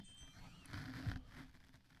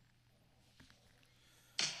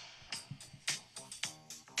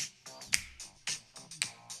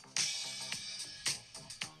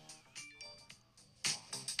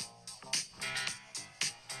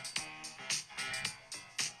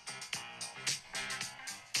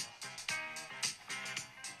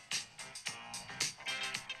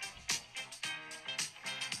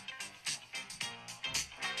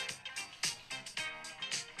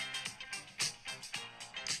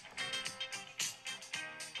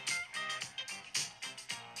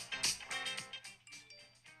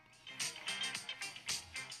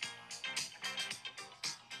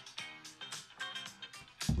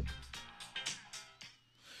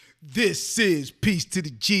This is Peace to the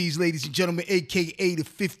G's, ladies and gentlemen, a.k.a. the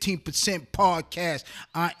 15% podcast.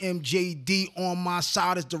 I am JD. On my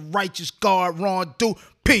side is the righteous God, Ron Du.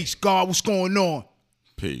 Peace, God. What's going on?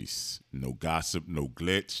 Peace. No gossip, no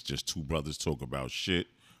glitch. Just two brothers talk about shit.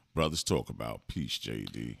 Brothers talk about peace,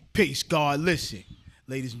 JD. Peace, God. Listen,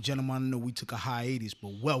 ladies and gentlemen, I know we took a hiatus,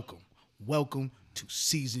 but welcome. Welcome to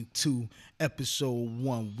Season 2, Episode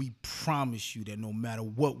 1. We promise you that no matter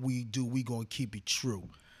what we do, we going to keep it true.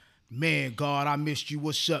 Man, God, I missed you.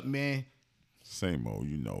 What's up, man? Same old,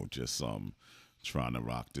 just trying to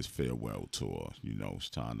rock this farewell tour. It's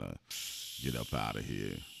trying to get up out of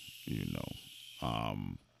here. I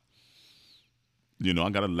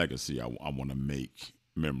got a legacy I want to make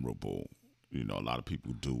memorable. A lot of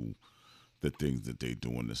people do the things that they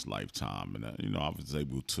do in this lifetime, and I was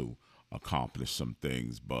able to accomplish some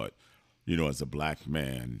things, but as a black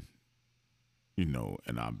man,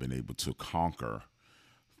 and I've been able to conquer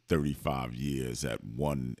 35 years at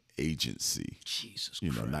one agency. Jesus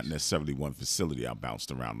Christ. Not necessarily one facility. I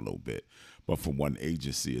bounced around a little bit. But for one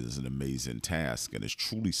agency, it is an amazing task, and it's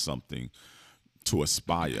truly something to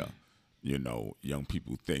aspire. Young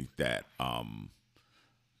people think that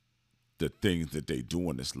the things that they do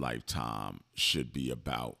in this lifetime should be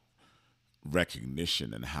about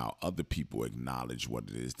recognition and how other people acknowledge what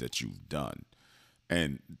it is that you've done.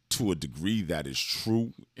 And to a degree, that is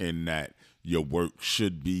true in that your work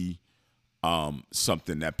should be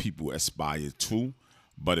something that people aspire to.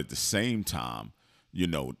 But at the same time,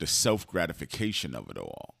 the self-gratification of it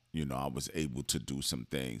all, I was able to do some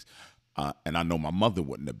things. And I know my mother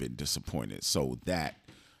wouldn't have been disappointed. So that,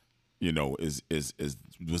 was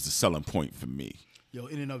the selling point for me.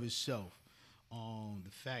 In and of itself, the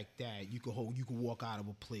fact that you could walk out of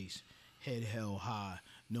a place head held high,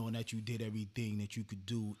 knowing that you did everything that you could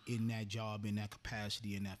do in that job, in that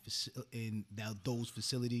capacity, those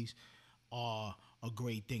facilities are a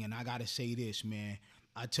great thing. And I gotta say this, man.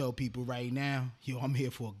 I tell people right now, I'm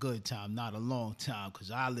here for a good time, not a long time,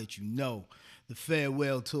 because I'll let you know the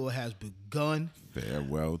farewell tour has begun.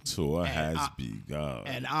 Farewell tour has begun.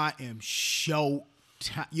 And I am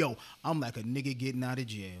I'm like a nigga getting out of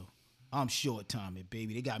jail. I'm short-timing,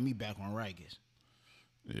 baby. They got me back on Rikers.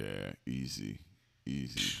 Yeah, easy.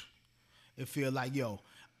 It feel like,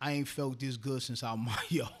 I ain't felt this good since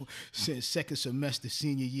since second semester,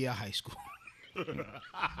 senior year of high school.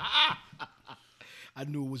 I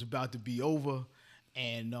knew it was about to be over,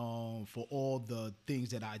 and for all the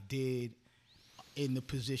things that I did in the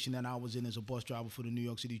position that I was in as a bus driver for the New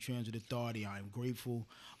York City Transit Authority, I am grateful.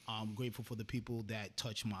 I'm grateful for the people that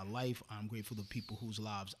touched my life. I'm grateful for the people whose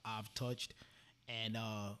lives I've touched, and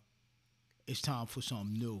it's time for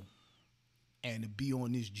something new. And to be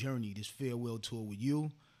on this journey, this farewell tour with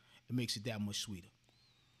you, it makes it that much sweeter.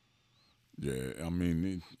 Yeah, I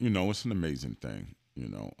mean, it's an amazing thing.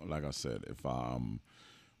 Like I said, if I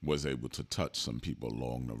was able to touch some people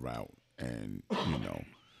along the route and,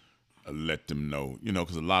 let them know,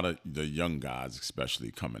 because a lot of the young guys especially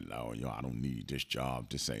coming out, I don't need this job.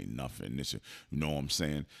 This ain't nothing. This, you know what I'm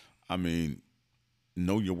saying? I mean,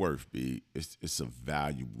 know your worth, B. It's a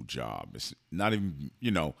valuable job. It's not even,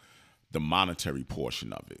 the monetary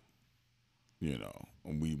portion of it.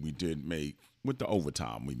 We did make, with the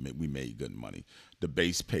overtime, we made good money. The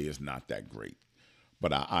base pay is not that great.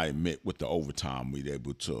 But I admit with the overtime, we were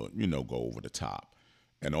able to, go over the top.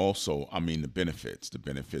 And also, the benefits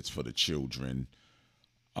for the children.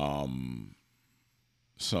 I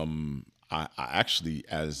actually,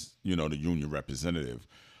 as, the union representative,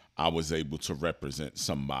 I was able to represent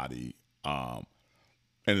somebody in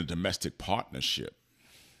a domestic partnership.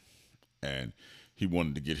 And he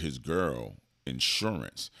wanted to get his girl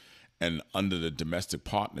insurance. And under the domestic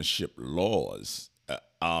partnership laws,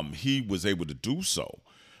 he was able to do so.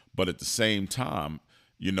 But at the same time,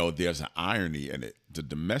 there's an irony in it. The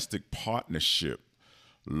domestic partnership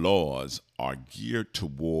laws are geared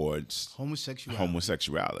towards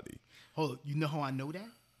homosexuality. Oh, you know how I know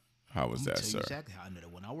that? How was that, sir? Exactly how I know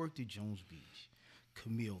that. When I worked at Jones Beach,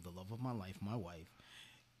 Camille, the love of my life, my wife,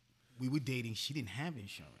 we were dating. She didn't have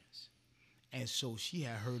insurance. And so she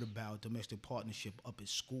had heard about domestic partnership up at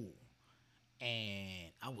school.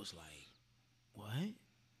 And I was like, what?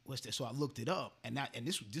 What's that? So I looked it up. And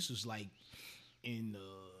this was like in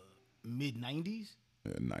the mid-90s.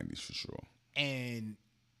 Yeah, 90s for sure. And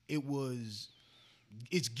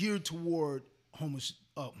it's geared toward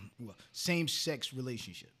same-sex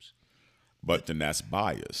relationships. But then that's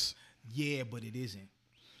bias. Yeah, but it isn't.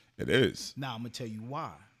 It is. Now, I'm going to tell you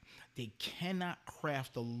why. They cannot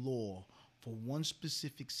craft a law for one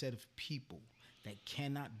specific set of people that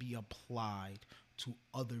cannot be applied to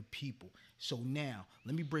other people. So now,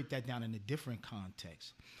 let me break that down in a different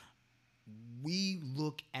context. We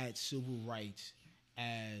look at civil rights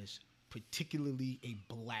as particularly a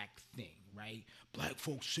black thing, right? Black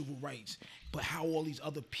folks, civil rights. But how all these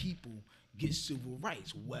other people get civil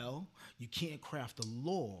rights? Well, you can't craft a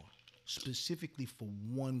law specifically for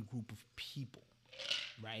one group of people,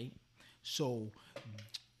 right? So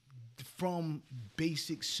from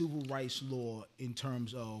basic civil rights law in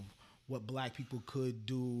terms of what black people could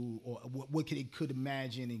do or what they could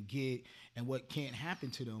imagine and get and what can't happen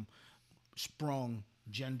to them sprung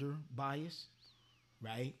gender bias,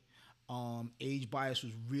 right? Age bias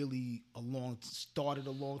was really started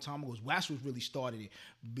a long time ago. WASP was really started it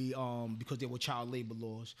because there were child labor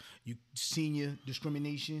laws, senior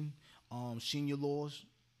discrimination, senior laws,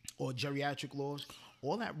 or geriatric laws.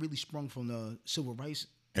 All that really sprung from the civil rights.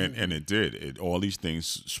 And it did. All these things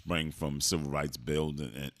sprang from civil rights bills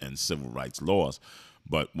and civil rights laws.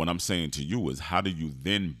 But what I'm saying to you is, how do you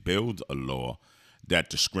then build a law that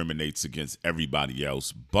discriminates against everybody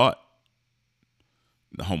else but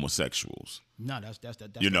the homosexuals? No, that's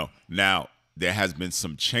Now there has been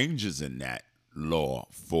some changes in that law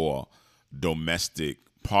for domestic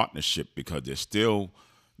partnership because there's still,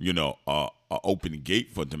 a open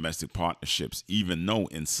gate for domestic partnerships, even though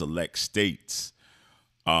in select states,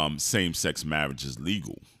 same-sex marriage is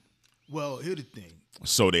legal. Well, here's the thing.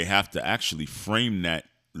 So they have to actually frame that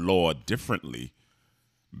law differently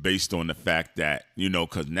based on the fact that,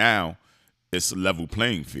 because now it's a level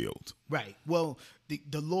playing field. Right. Well,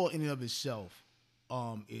 the law in and of itself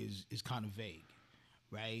is kind of vague,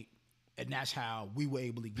 right? And that's how we were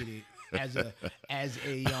able to get it as a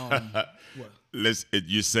what?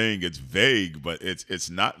 You're saying it's vague, but it's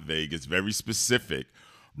not vague. It's very specific.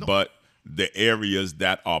 No. But the areas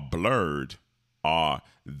that are blurred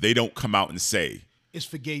they don't come out and say it's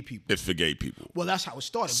for gay people. It's for gay people. Well, that's how it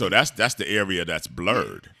started. So that's the area that's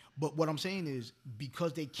blurred. Yeah. But what I'm saying is,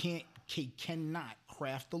 because they cannot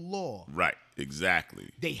craft the law. Right, exactly.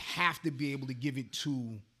 They have to be able to give it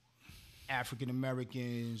to African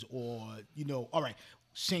Americans or, all right,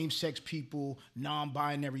 same-sex people,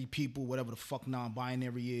 non-binary people, whatever the fuck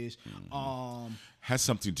non-binary is. Mm-hmm. Has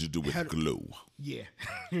something to do with glue. Yeah.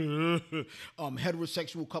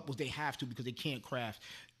 Heterosexual couples, they have to because they can't craft,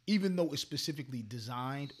 even though it's specifically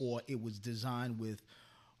designed or it was designed with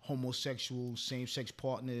homosexual same-sex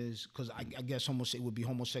partners, because I guess it would be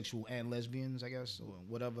homosexual and lesbians, I guess, or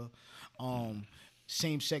whatever.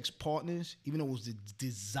 Same-sex partners, even though it was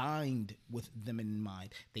designed with them in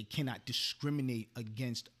mind, they cannot discriminate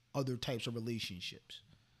against other types of relationships,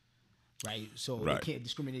 right? So They can't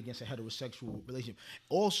discriminate against a heterosexual relationship.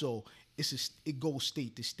 Also, it goes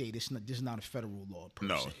state to state. This is not a federal law.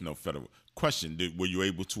 No federal. Question: were you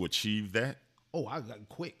able to achieve that? Oh, I got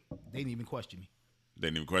quick. They didn't even question me. They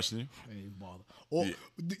didn't even question you? They didn't bother.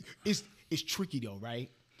 It's tricky though, right?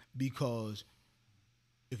 Because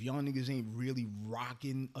if y'all niggas ain't really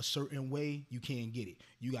rocking a certain way, you can't get it.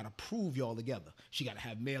 You gotta prove y'all together. She gotta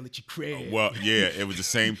have mail at your crib. Well, yeah, it was the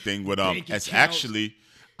same thing with it's actually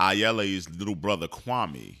Ayele's little brother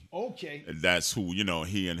Kwame. Okay. That's who,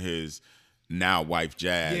 he and his now wife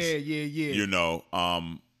Jazz. Yeah.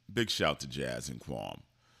 Big shout to Jazz and Kwame.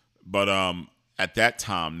 But at that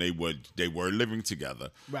time they were living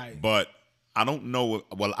together. Right. But I don't know.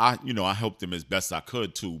 Well, I helped him as best I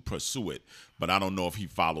could to pursue it, but I don't know if he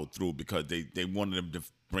followed through because they wanted him to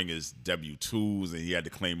bring his W-2s and he had to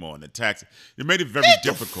claim on the tax. They made it very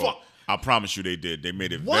difficult. I promise you they did. They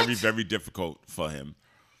made it very, very difficult for him.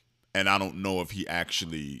 And I don't know if he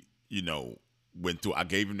actually, went through. I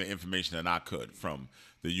gave him the information that I could from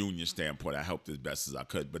the union standpoint. I helped as best as I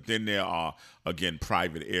could. But then there are, again,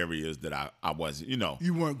 private areas that I wasn't,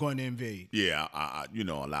 You weren't going to invade. Yeah, I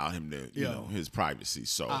allowed him to, his privacy.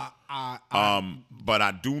 So, but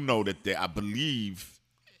I do know that I believe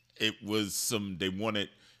it was they wanted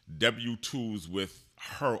W-2s with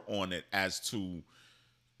her on it as to,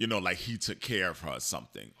 like he took care of her or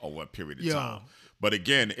something over a period of time. But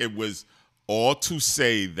again, it was all to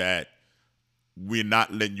say that we're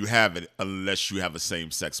not letting you have it unless you have a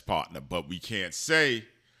same-sex partner. But we can't say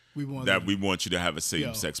we want you to have a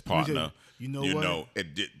same-sex partner. What?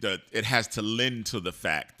 It has to lend to the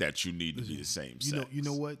fact that you need to be the same sex. You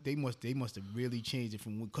know what? They must have really changed it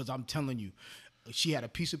from, because I'm telling you, she had a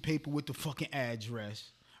piece of paper with the fucking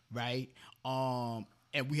address, right?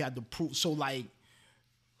 And we had to prove. So like,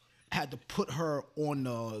 I had to put her on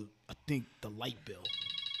the light bill,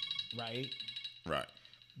 right? Right.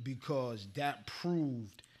 Because that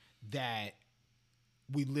proved that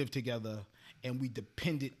we lived together and we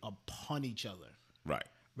depended upon each other. Right.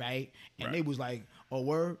 right? And Right. they was like, "Oh,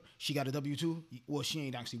 word, she got a W-2. Well, she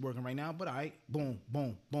ain't actually working right now, but all right, boom,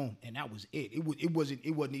 boom, boom, and that was it. It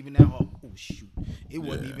wasn't even that hard. Oh shoot, it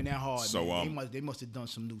wasn't Yeah. even that hard. So, man. They must have done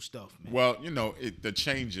some new stuff, man. Well, the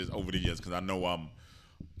changes over the years, because I know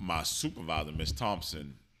my supervisor, Miss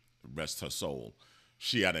Thompson, rest her soul,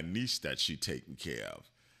 she had a niece that she taken care of,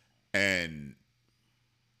 and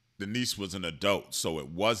the niece was an adult, so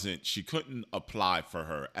she couldn't apply for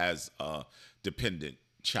her as a dependent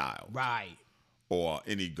child Right. or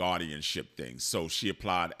any guardianship thing. So she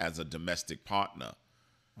applied as a domestic partner,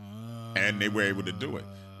 and they were able to do it.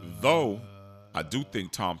 Though I do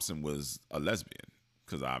think Thompson was a lesbian,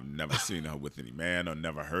 because I've never seen her with any man or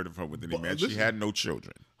never heard of her with any man. She listen. had no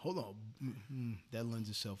children. Hold on. That lends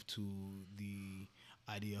itself to the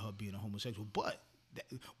idea of her being a homosexual, but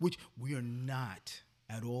which we are not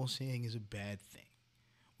at all saying is a bad thing.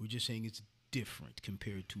 We're just saying it's different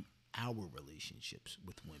compared to our relationships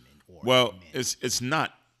with women or Well, men. it's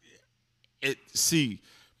not. See,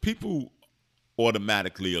 people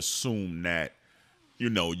automatically assume that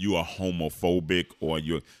you are homophobic or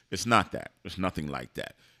you're. It's not that. It's nothing like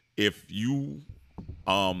that. If you,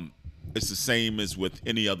 it's the same as with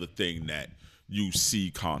any other thing that you see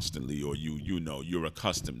constantly or you're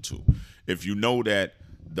accustomed to. If you know that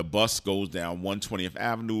the bus goes down 120th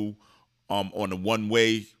Avenue on a one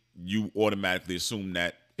way, you automatically assume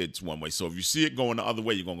that it's one way. So if you see it going the other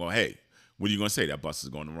way, you're gonna go, hey, what are you gonna say? That bus is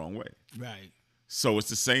going the wrong way. Right. So it's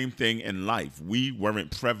the same thing in life. We weren't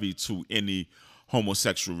privy to any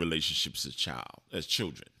homosexual relationships as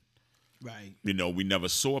children. Right. We never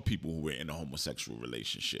saw people who were in homosexual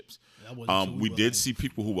relationships. That wasn't until We were did like- see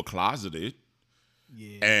people who were closeted,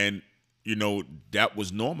 Yeah. and that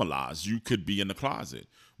was normalized. You could be in the closet.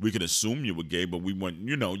 We could assume you were gay, but we wouldn't.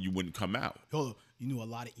 You wouldn't come out. Hold on. You knew a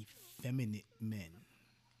lot of effeminate men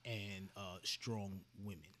and strong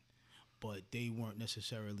women, but they weren't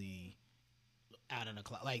necessarily out in the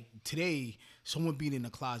closet. Like today, someone being in the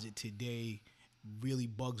closet today really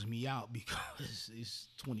bugs me out because it's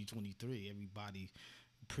 2023. Everybody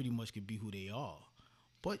pretty much can be who they are.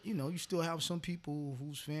 But, you still have some people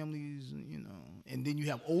whose families, and then you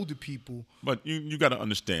have older people. But you got to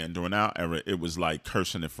understand, during our era, it was like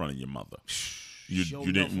cursing in front of your mother. You Sure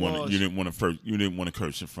didn't enough want to was. you didn't want to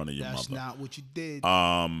curse in front of your That's mother. not what you did.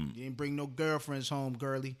 You didn't bring no girlfriends home,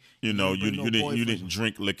 girly. You didn't bring no boyfriends didn't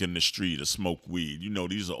drink liquor in the street or smoke weed.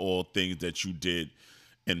 These are all things that you did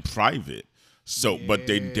in private. So, but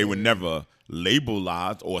they were never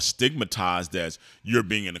labelized or stigmatized as you're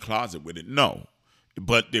being in the closet with it. No,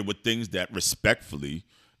 but there were things that respectfully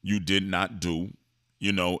you did not do,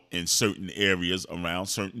 in certain areas around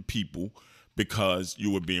certain people because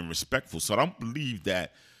you were being respectful. So I don't believe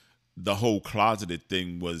that the whole closeted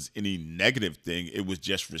thing was any negative thing. It was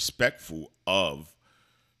just respectful of,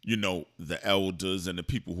 the elders and the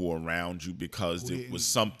people who are around you because it was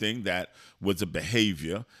something that was a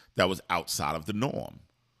behavior that was outside of the norm.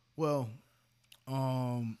 Well,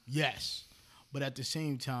 yes. But at the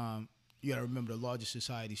same time, you got to remember the largest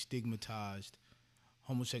society stigmatized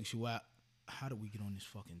homosexuality. How did we get on this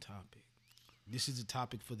fucking topic? This is a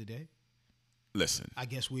topic for the day. Listen. I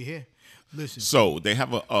guess we're here. Listen. So they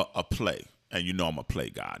have a play, and I'm a play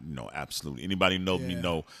guy. Absolutely. Anybody know me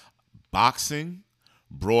know boxing,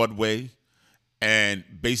 Broadway, and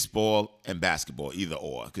baseball and basketball, either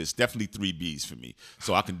or. Because it's definitely 3 Bs for me.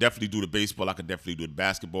 So I can definitely do the baseball. I can definitely do the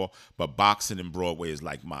basketball. But boxing and Broadway is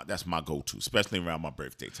that's my go-to, especially around my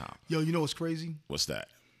birthday time. Yo, you know what's crazy? What's that?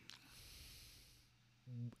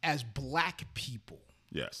 As black people,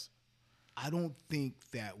 Yes. I don't think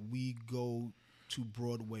that we go to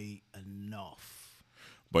Broadway enough.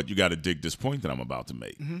 But you got to dig this point that I'm about to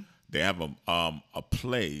make. Mm-hmm. They have a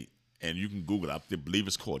play, and you can Google it. I believe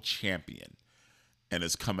it's called Champion, and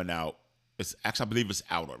it's coming out. It's actually, I believe it's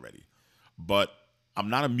out already. But I'm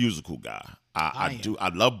not a musical guy.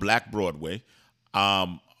 I love Black Broadway,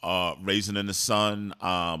 Raisin in the Sun,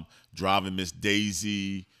 Driving Miss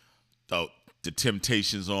Daisy, the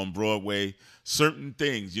Temptations on Broadway. Certain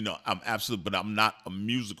things, I'm absolute, but I'm not a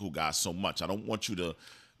musical guy so much. I don't want you to,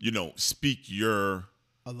 speak your.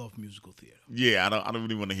 I love musical theater. Yeah, I don't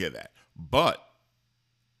really want to hear that. But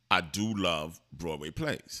I do love Broadway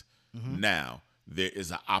plays. Mm-hmm. Now, there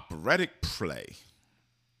is an operatic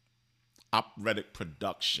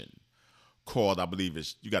production called, I believe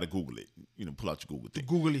you got to Google it. Pull out your Google thing.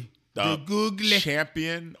 Google it.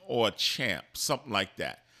 Champion or Champ, something like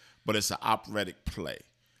that. But it's an operatic play.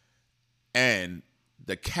 And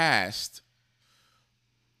the cast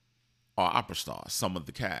are opera stars, some of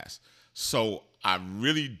the cast. So I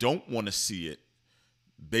really don't want to see it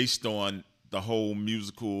based on the whole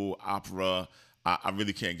musical opera. I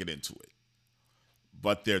really can't get into it.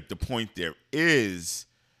 But the point there is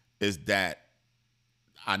that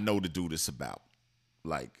I know the dude it's about.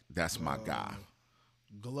 Like, that's my guy.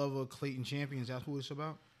 Glover Clayton Champions, that's who it's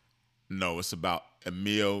about? No, it's about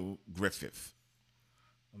Emil Griffith.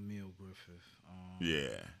 Emil Griffith.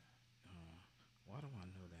 Yeah. Why do I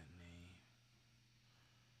know that name?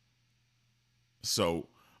 So,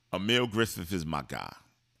 Emil Griffith is my guy.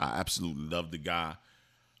 I absolutely love the guy.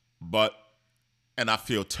 And I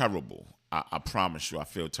feel terrible. I promise you, I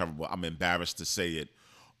feel terrible. I'm embarrassed to say it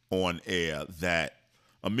on air that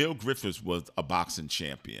Emil Griffith was a boxing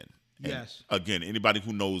champion. Yes. And again, anybody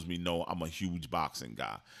who knows me know I'm a huge boxing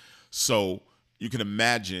guy. So you can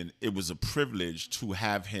imagine it was a privilege to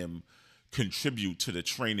have him contribute to the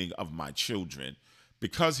training of my children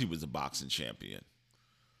because he was a boxing champion.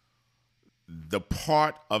 The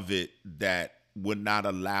part of it that would not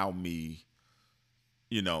allow me,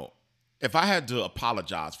 if I had to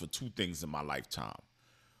apologize for two things in my lifetime,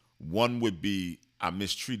 one would be I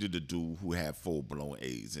mistreated a dude who had full-blown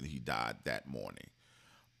AIDS and he died that morning.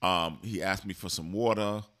 He asked me for some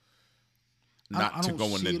water, not to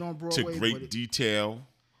go into great detail.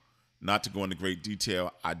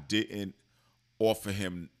 I didn't offer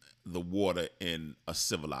him the water in a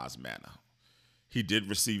civilized manner. He did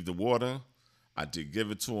receive the water. I did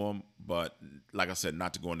give it to him, but like I said,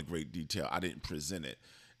 not to go into great detail, I didn't present it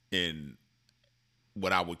in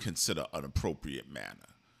what I would consider an appropriate manner,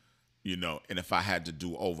 and if I had to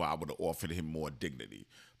do over, I would have offered him more dignity.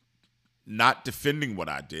 Not defending what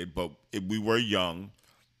I did, but we were young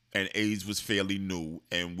and AIDS was fairly new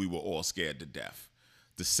and we were all scared to death.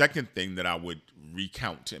 The second thing that I would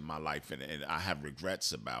recount in my life and I have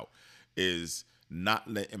regrets about is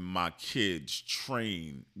not letting my kids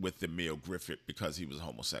train with Emil Griffith because he was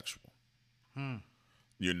homosexual. I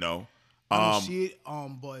don't see it,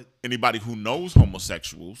 but anybody who knows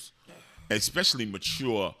homosexuals, especially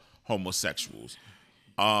mature homosexuals,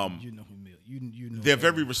 you know they're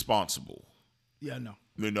very responsible. Yeah, I know.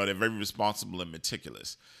 They're very responsible and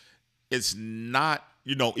meticulous. It's not,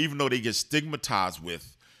 even though they get stigmatized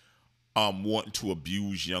with wanting to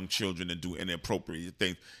abuse young children and do inappropriate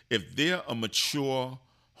things, if they're a mature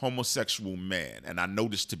homosexual man, and I know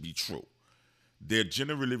this to be true, they're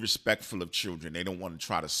generally respectful of children. They don't want to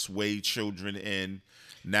try to sway children in.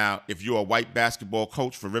 Now, if you're a white basketball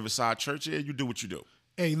coach for Riverside Church, you do what you do.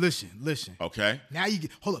 Hey, listen. Okay? Now you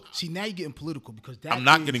get, hold up. See, now you're getting political because I'm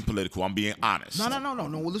not getting political. I'm being honest. No.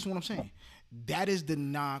 Well, listen to what I'm saying. That is the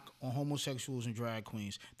knock on homosexuals and drag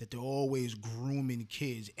queens, that they're always grooming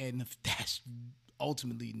kids, and that's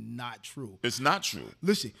ultimately not true. It's not true.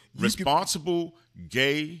 Listen. Responsible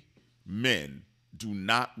gay men do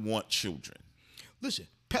not want children. Listen,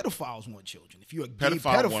 pedophiles want children. If you're a gay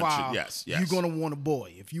pedophile, yes. You're going to want a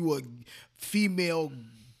boy. If you're a female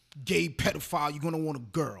gay pedophile, you're going to want a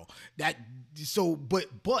girl. But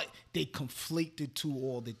they conflate the two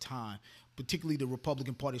all the time, particularly the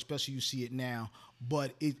Republican Party, especially you see it now.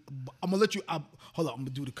 But I'm going to let you, hold on, I'm going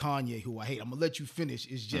to do the Kanye, who I hate. I'm going to let you finish.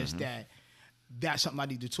 It's just that's something I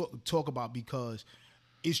need to talk about because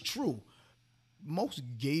it's true. Most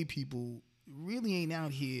gay people really ain't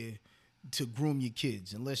out here to groom your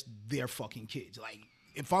kids unless they're fucking kids. Like,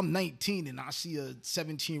 if I'm 19 and I see a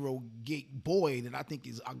 17-year-old gay boy that I think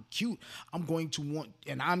is cute, I'm going to want,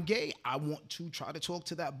 and I'm gay, I want to try to talk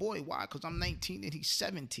to that boy. Why? Because I'm 19 and he's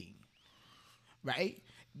 17, right?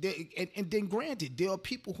 And then granted, there are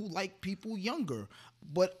people who like people younger,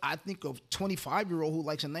 but I think a 25-year-old who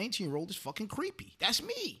likes a 19-year-old is fucking creepy. That's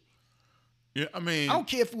me. Yeah, I mean, I don't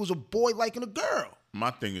care if it was a boy liking a girl.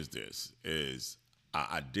 My thing is this,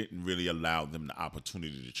 I didn't really allow them the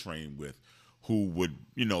opportunity to train with who would,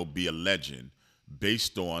 be a legend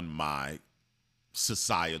based on my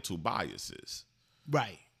societal biases.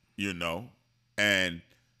 Right. And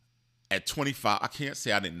at 25, I can't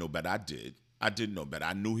say I didn't know better. I did. I didn't know better.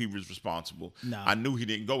 I knew he was responsible. No. I knew he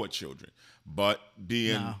didn't go with children. But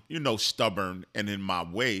being, stubborn and in my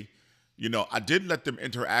way, I did let them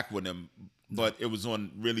interact with him, but it was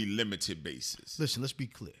on really limited basis. Listen, let's be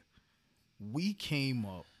clear. We came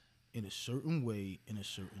up in a certain way in a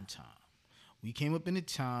certain time. We came up in a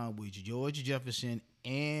time where George Jefferson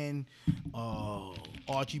and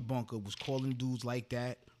Archie Bunker was calling dudes like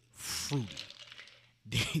that fruity.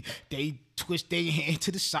 They twist their hand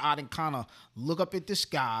to the side and kind of look up at the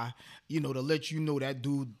sky, to let you know that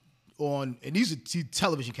dude and these are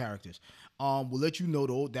television characters, will let you know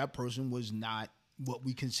though that person was not what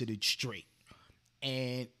we considered straight.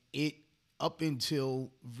 And it, up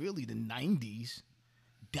until really the 90s,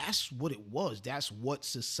 that's what it was. That's what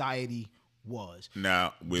society was.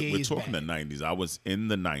 Now Gay we're is talking bad. the '90s. I was in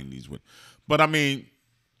the '90s but I mean,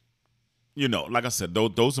 like I said,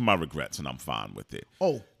 those are my regrets, and I'm fine with it.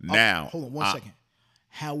 Oh, now hold on one second.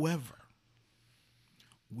 However,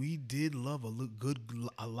 we did love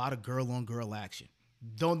a lot of girl on girl action.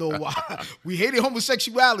 Don't know why. We hated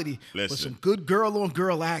homosexuality, but Listen. some good girl on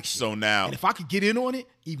girl action. So now, and if I could get in on it,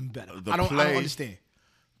 even better. I don't understand.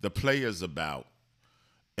 The play is about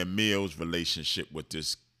Emil's relationship with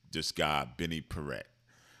this guy, Benny Perret.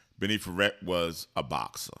 Benny Perret was a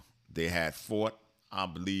boxer. They had fought, I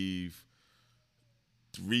believe,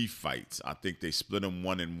 3 fights. I think they split them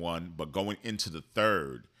 1-1. But going into the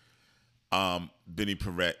third, Benny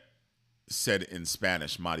Perret said in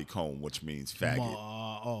Spanish, maricón, which means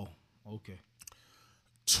faggot. Okay.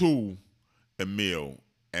 To Emil,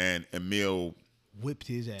 and Emil whipped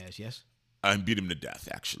his ass, yes? And beat him to death,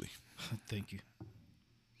 actually. Thank you.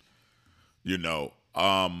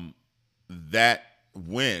 That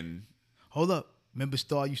win. Hold up. Remember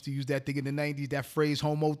Star used to use that thing in the 90s, that phrase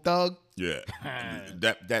homo thug? Yeah.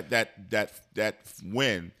 that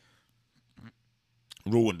win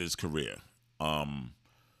ruined his career.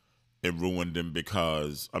 It ruined him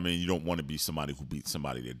because, I mean, you don't want to be somebody who beats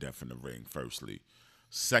somebody to death in the ring, firstly.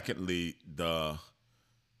 Secondly, the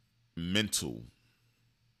mental,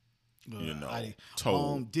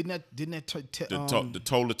 toll. The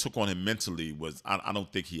toll it took on him mentally was, I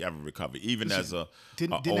don't think he ever recovered. Even as a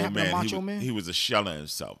didn't old happen to man, Macho Man? He was a shell of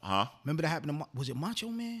himself, huh? Remember that happened to, was it Macho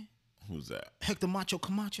Man? Who's that? Hector Macho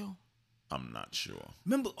Camacho? I'm not sure.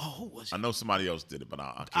 Remember, who was it? I know somebody else did it, but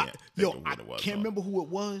I can't think of what it was. I can't remember who it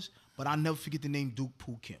was, but I'll never forget the name Duke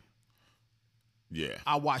Poo Kim. Yeah.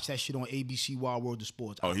 I watched that shit on ABC Wild World of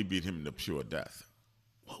Sports. Oh, he beat him to pure death.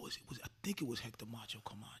 What was it? I think it was Hector Macho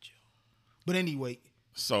Camacho. But anyway.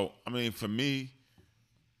 So, I mean, for me,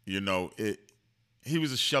 he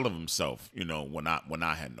was a shell of himself, when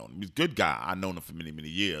I had known him. He's a good guy. I've known him for many, many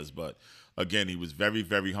years. But, again, he was very,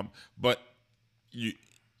 very humble. But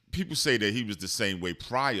people say that he was the same way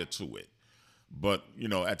prior to it. But,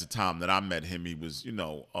 at the time that I met him, he was,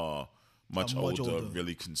 much older,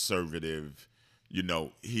 really conservative.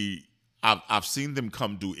 I've seen them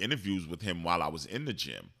come do interviews with him while I was in the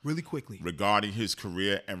gym. Really quickly. Regarding his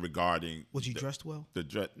career and regarding... Was he dressed well?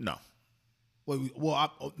 No.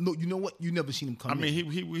 No, you know what? You never seen him come in. I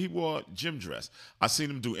mean, he wore gym dress. I seen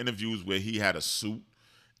him do interviews where he had a suit,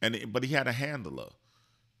 but he had a handler.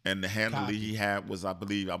 And the handler he had was, I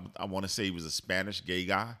believe, I want to say he was a Spanish gay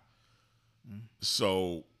guy. Mm.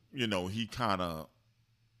 So, he kind of,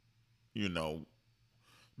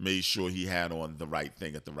 made sure he had on the right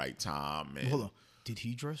thing at the right time. And hold on. Did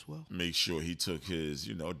he dress well? Make sure he took his,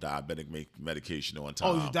 diabetic medication on time.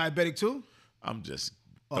 Oh, he's diabetic too? I'm just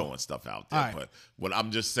throwing stuff out there. Right. But I'm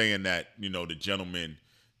just saying that, the gentleman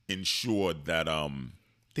ensured that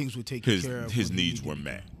things were taken care of. His needs were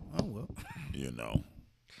met. Oh, well.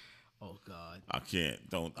 Oh, God. I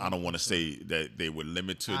don't want to say that they were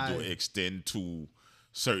limited or extend to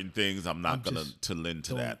certain things. I'm not going to lend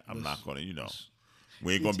to that. I'm not going to,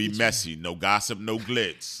 we ain't going to be messy. No gossip, no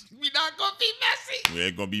glitz. We not going to be messy. We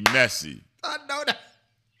ain't going to be messy. I know that.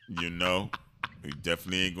 We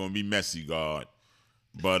definitely ain't going to be messy, God.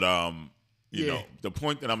 But, the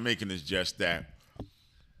point that I'm making is just that,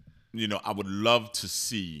 I would love to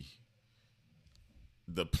see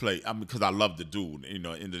the play. I mean, because I love the dude. End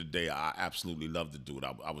of the day, I absolutely love the dude.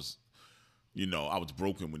 I was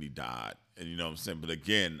broken when he died. And you know what I'm saying? But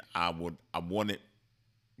again, I wanted,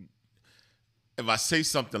 if I say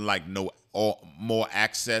something like more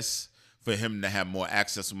access, for him to have more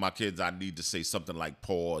access to my kids, I need to say something like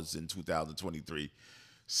pause in 2023.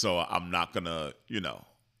 So I'm not gonna,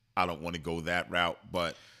 I don't want to go that route,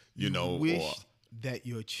 but wish that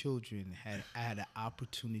your children had an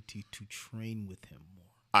opportunity to train with him more.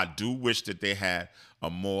 I do wish that they had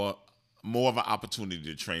more of an opportunity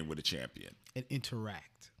to train with a champion and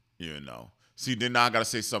interact. See, then now I gotta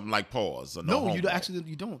say something like pause. Or no, you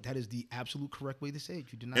don't. That is the absolute correct way to say it.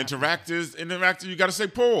 You do not. Interactive. You gotta say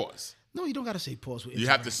pause. No, you don't gotta say pause. You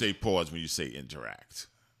have to say pause when you say interact.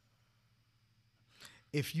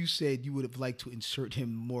 If you said you would have liked to insert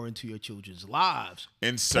him more into your children's lives,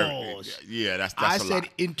 pause. Yeah, that's a lot. I said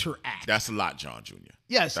interact. That's a lot, John Jr.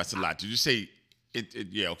 Yes, that's a lot. Did you say it?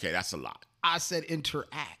 Yeah, okay, that's a lot. I said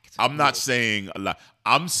interact. I'm not saying a lot.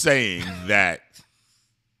 I'm saying that.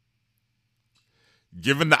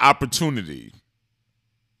 Given the opportunity,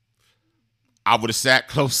 I would have sat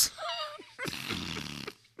close.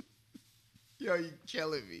 Yo, you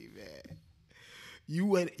killing me, man. You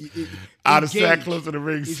went. I'd have sat close to the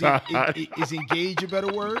ringside. Is engage a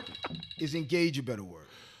better word? Is engage a better word?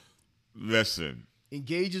 Listen,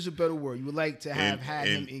 Engage is a better word. You would like to have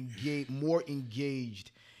And- him more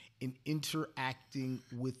engaged in interacting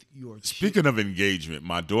with your child. Speaking of engagement,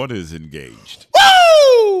 my daughter is engaged.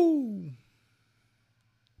 Woo!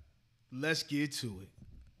 Let's get to it.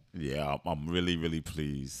 Yeah, I'm really, really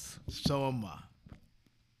pleased. So am I.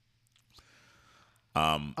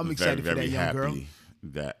 I'm excited very, for that very young happy girl.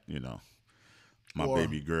 that, my Or-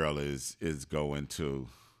 baby girl is going to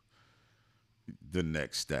the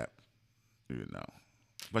next step,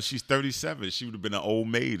 But she's 37. She would have been an old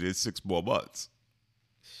maid in 6 more months.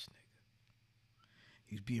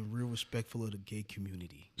 He's being real respectful of the gay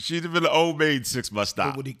community. She'd have been an old maid 6 months. But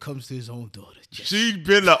Stop. when it comes to his own daughter, just She'd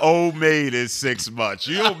been an old maid in 6 months.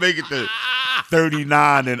 You don't make it to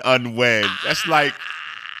 39 and unwed. That's like,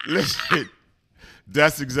 listen,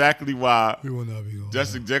 that's exactly why. we will not be going.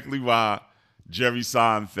 That's exactly why Jerry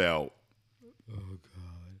Seinfeld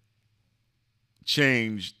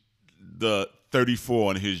changed the 34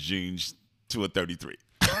 on his jeans to a 33.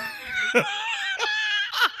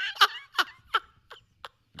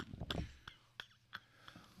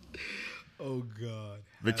 Oh God.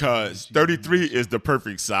 Because 33 is the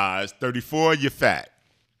perfect size. 34, you're fat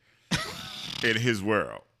in his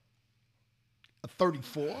world. A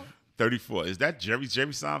 34? 34. Is that Jerry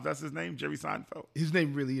Seinfeld? That's his name? Jerry Seinfeld? His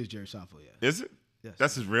name really is Jerry Seinfeld, yeah. Is it? Yes.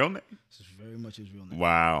 That's his real name? This is very much his real name.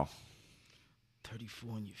 Wow.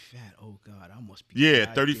 34 and you're fat. Oh God, I must be. Yeah,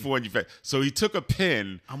 goddamn- 34 and you fat. So he took a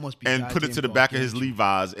pen I must be and put it to the goddamn back of his gargantuan.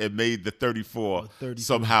 Levi's and made the 34 33.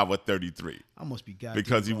 somehow a 33 I must be goddamn.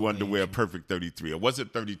 because he wanted to wear a gargantuan. perfect 33. Or was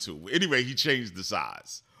it 32? Anyway, he changed the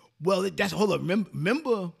size. Well, that's hold up.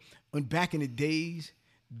 Remember when back in the days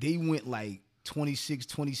they went like 26,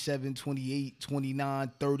 27, 28,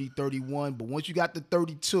 29, 30, 31. But once you got to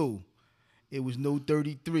 32, it was no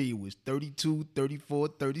 33. It was 32, 34,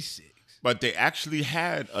 36. But they actually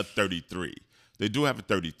had a 33. They do have a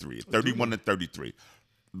 33, a 31 and 33.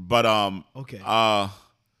 But Okay.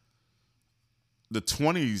 the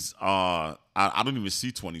 20s I don't even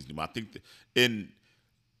see 20s anymore. I think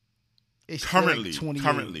It's currently like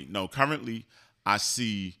 28. currently I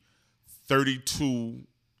see 32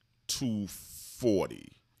 to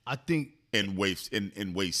 40 I think in waist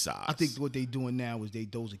size. I think what they doing now is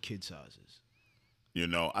those are kid sizes.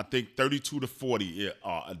 I think 32 to 40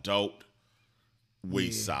 are adult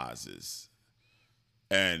waist sizes.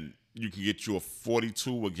 And you can get you a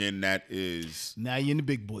 42 again. That is, Now you're in the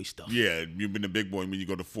big boy stuff. yeah, you've been a big boy when you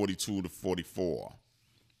go to 42 to 44.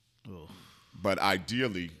 Oh, But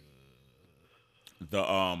ideally,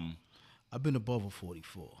 I've been above a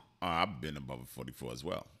 44. I've been above a 44 as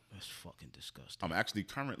well. That's fucking disgusting. I'm actually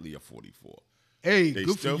currently a 44. Hey, They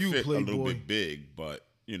good still for you, fit a little Playboy. bit big, but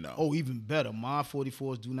Oh, even better. My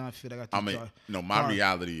 44s do not fit. I got. I mean, no. My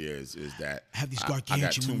reality is that I have these I got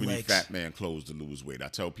gargantuan too many legs. fat man clothes to lose weight. I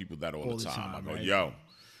tell people that all the time. I go, right? yo,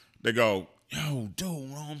 they go, yo, dude, you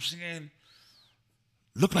know what I'm saying?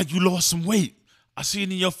 Look like you lost some weight. I see it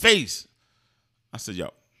in your face. I said,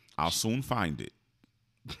 yo, I'll soon find it.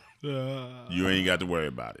 You ain't got to worry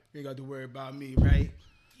about it. You ain't got to worry about me, right?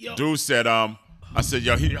 Yo. Dude said, I said,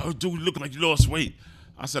 yo, dude, look like you lost weight.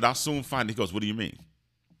 I said, I'll soon find it. He goes, what do you mean?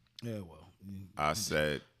 Yeah, well, I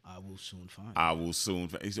said, I will soon find. I will soon.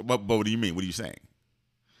 He said, but what do you mean? What are you saying?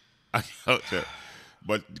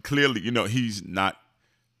 But clearly, he's not.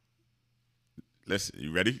 Listen,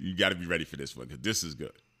 you ready? You got to be ready for this one because this is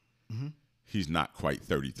good. Mm-hmm. He's not quite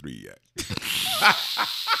 33 yet.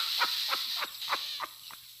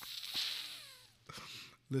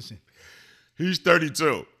 Listen, He's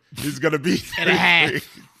 32. He's going to be 33. and a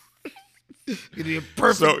half. It'll be a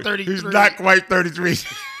perfect So 33. he's not quite 33.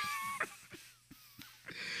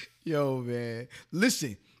 Yo, man.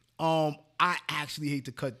 Listen, I actually hate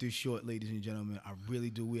to cut this short, ladies and gentlemen. I really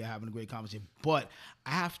do. We are having a great conversation. But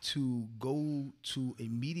I have to go to a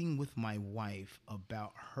meeting with my wife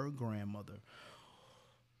about her grandmother,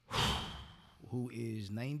 who is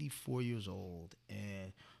 94 years old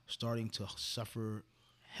and starting to suffer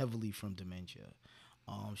heavily from dementia.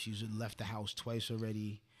 She's left the house twice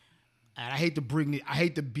already. And I hate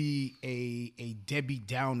to be a Debbie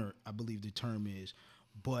Downer, I believe the term is,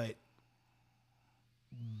 but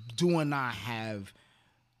do and I have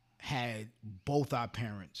had both our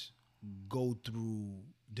parents go through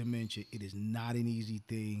dementia. It is not an easy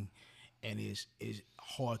thing, and it's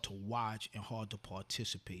hard to watch and hard to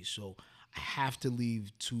participate. So I have to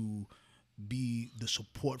leave to be the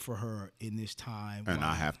support for her in this time. And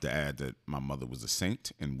I have to add that my mother was a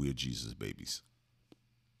saint and we're Jesus babies.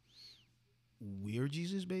 We're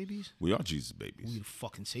Jesus babies? We are Jesus babies. We're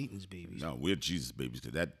fucking Satan's babies. No, we're Jesus babies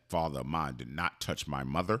because that father of mine did not touch my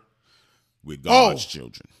mother. We're God's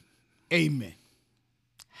children. Amen.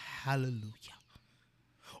 Hallelujah.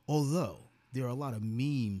 Although there are a lot of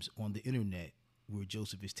memes on the internet where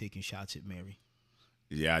Joseph is taking shots at Mary.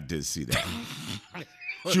 Yeah, I did see that.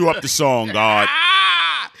 Cue up the song, God.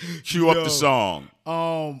 Cue up the song.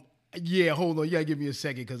 Yeah, hold on. You gotta give me a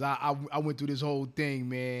second because I went through this whole thing,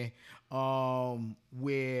 man.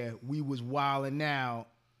 Where we was wilding out.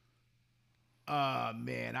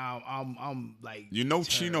 Man, I'm like, You know,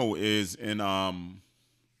 Chino is in a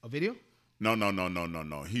video.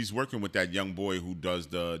 No. He's working with that young boy who does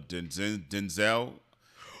the Denzel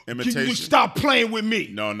Can imitation. you stop playing with me?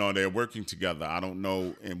 No, they're working together. I don't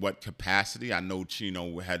know in what capacity. I know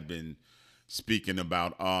Chino had been speaking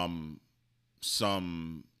about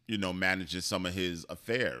some, managing some of his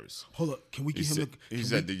affairs. Hold up, can we get him? He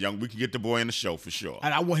said we can get the boy in the show for sure.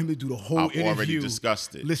 And I want him to do the whole interview. I've already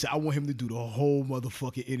discussed it. Listen, I want him to do the whole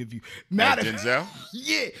motherfucking interview. Denzel?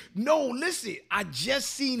 Yeah. No, listen. I just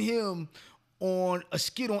seen him on a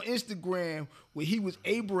skit on Instagram where he was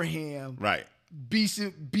Abraham. Right.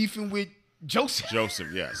 Beefing with Joseph. Joseph,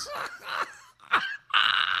 yes.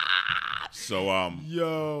 So,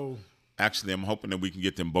 yo. Actually, I'm hoping that we can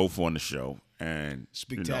get them both on the show and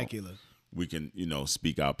spectacular. We can,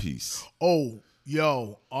 speak our piece. Oh,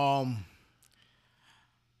 yo.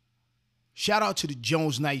 Shout out to the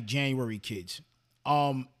Jones Night January kids.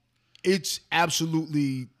 It's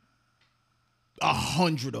absolutely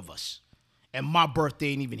 100 of us. And my birthday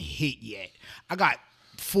ain't even hit yet. I got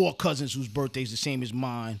 4 cousins whose birthday's the same as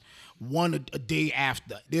mine. One a day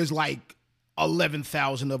after. There's like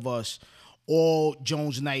 11,000 of us, all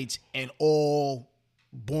Jones Knights, and all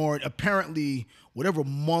born apparently whatever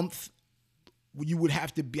month you would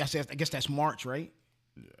have to be. I guess that's March, right?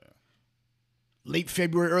 Yeah. Late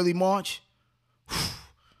February, early March.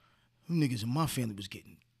 Them niggas in my family was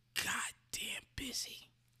getting goddamn busy.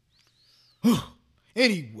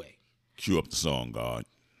 Anyway. Cue up the song, God.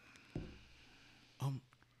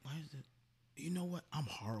 Why is it? You know what? I'm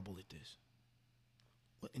horrible at this.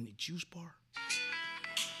 What, in the juice bar?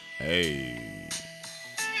 Hey.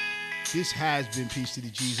 This has been Peace to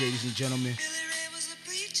the G's, ladies and gentlemen.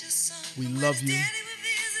 We love you.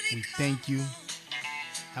 We thank you.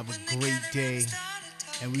 Have a great day.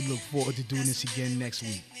 And we look forward to doing this again next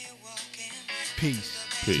week. Peace.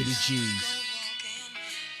 To the G's.